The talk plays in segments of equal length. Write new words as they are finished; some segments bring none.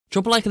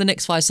Drop a like in the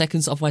next 5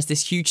 seconds, otherwise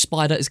this huge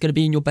spider is going to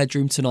be in your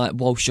bedroom tonight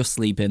whilst you're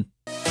sleeping.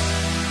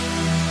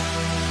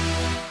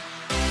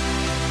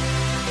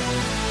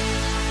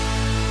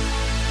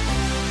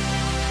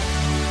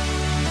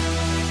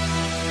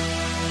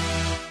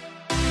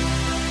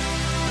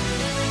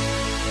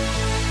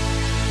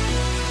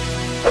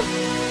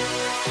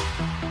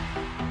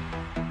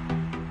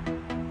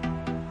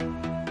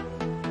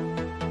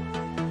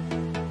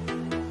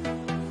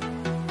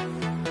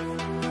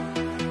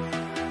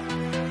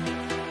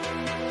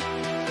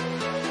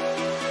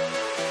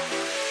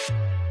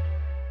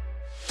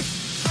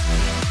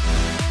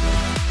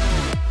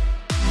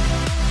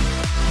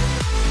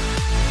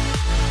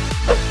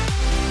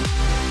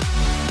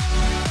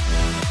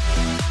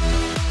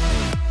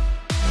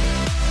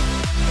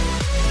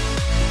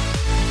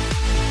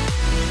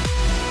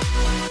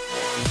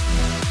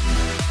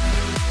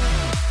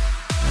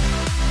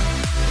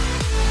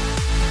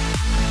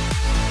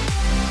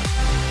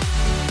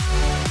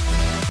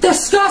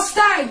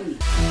 Disgusting!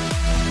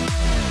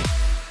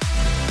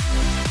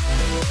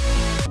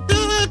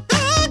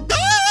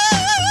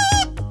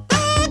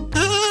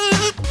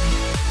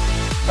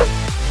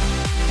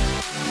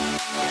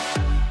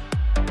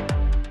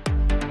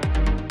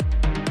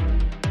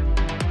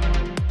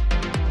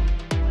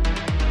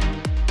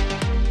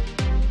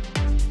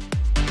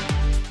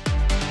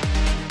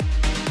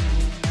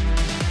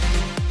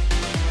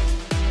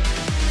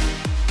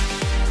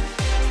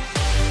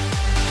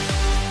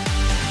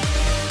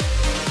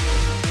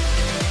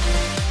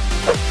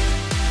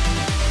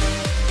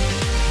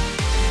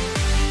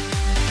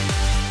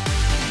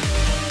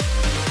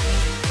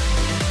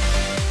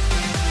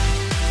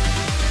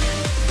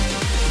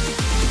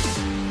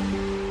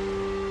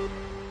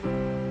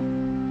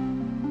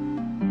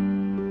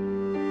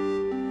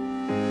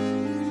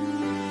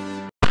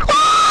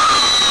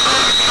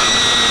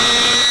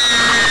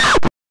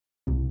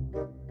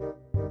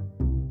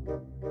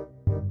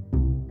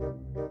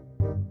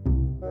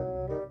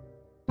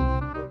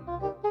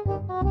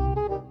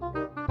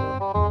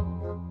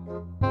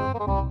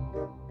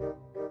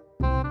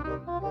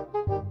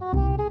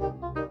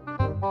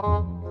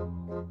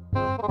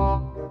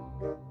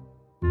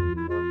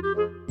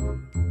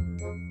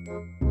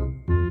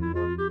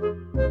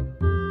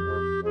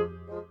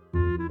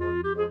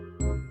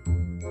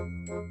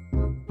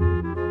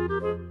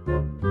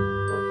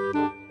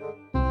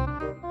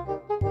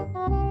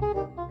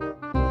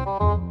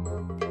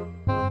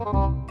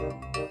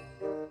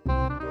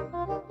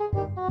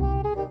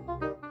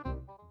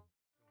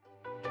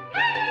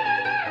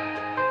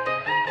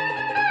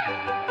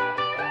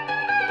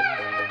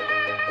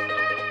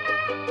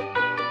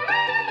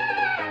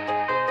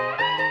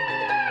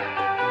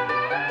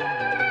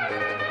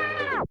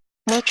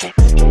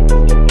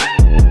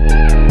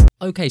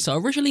 Okay, so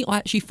originally I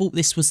actually thought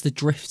this was the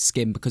drift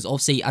skin because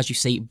obviously, as you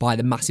see by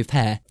the massive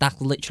hair, that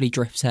literally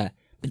drifts hair.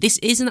 But this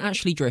isn't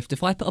actually drift.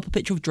 If I put up a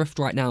picture of drift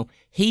right now,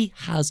 he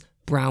has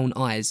brown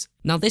eyes.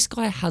 Now this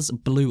guy has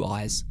blue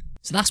eyes.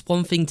 So that's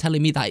one thing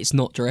telling me that it's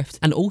not drift.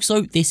 And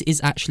also, this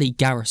is actually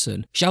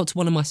Garrison. Shout out to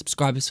one of my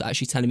subscribers for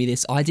actually telling me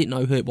this. I didn't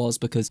know who it was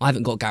because I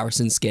haven't got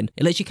Garrison's skin.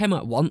 It literally came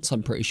out once,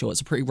 I'm pretty sure.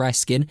 It's a pretty rare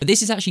skin. But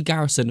this is actually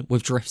Garrison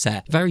with drift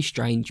hair. Very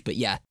strange, but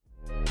yeah.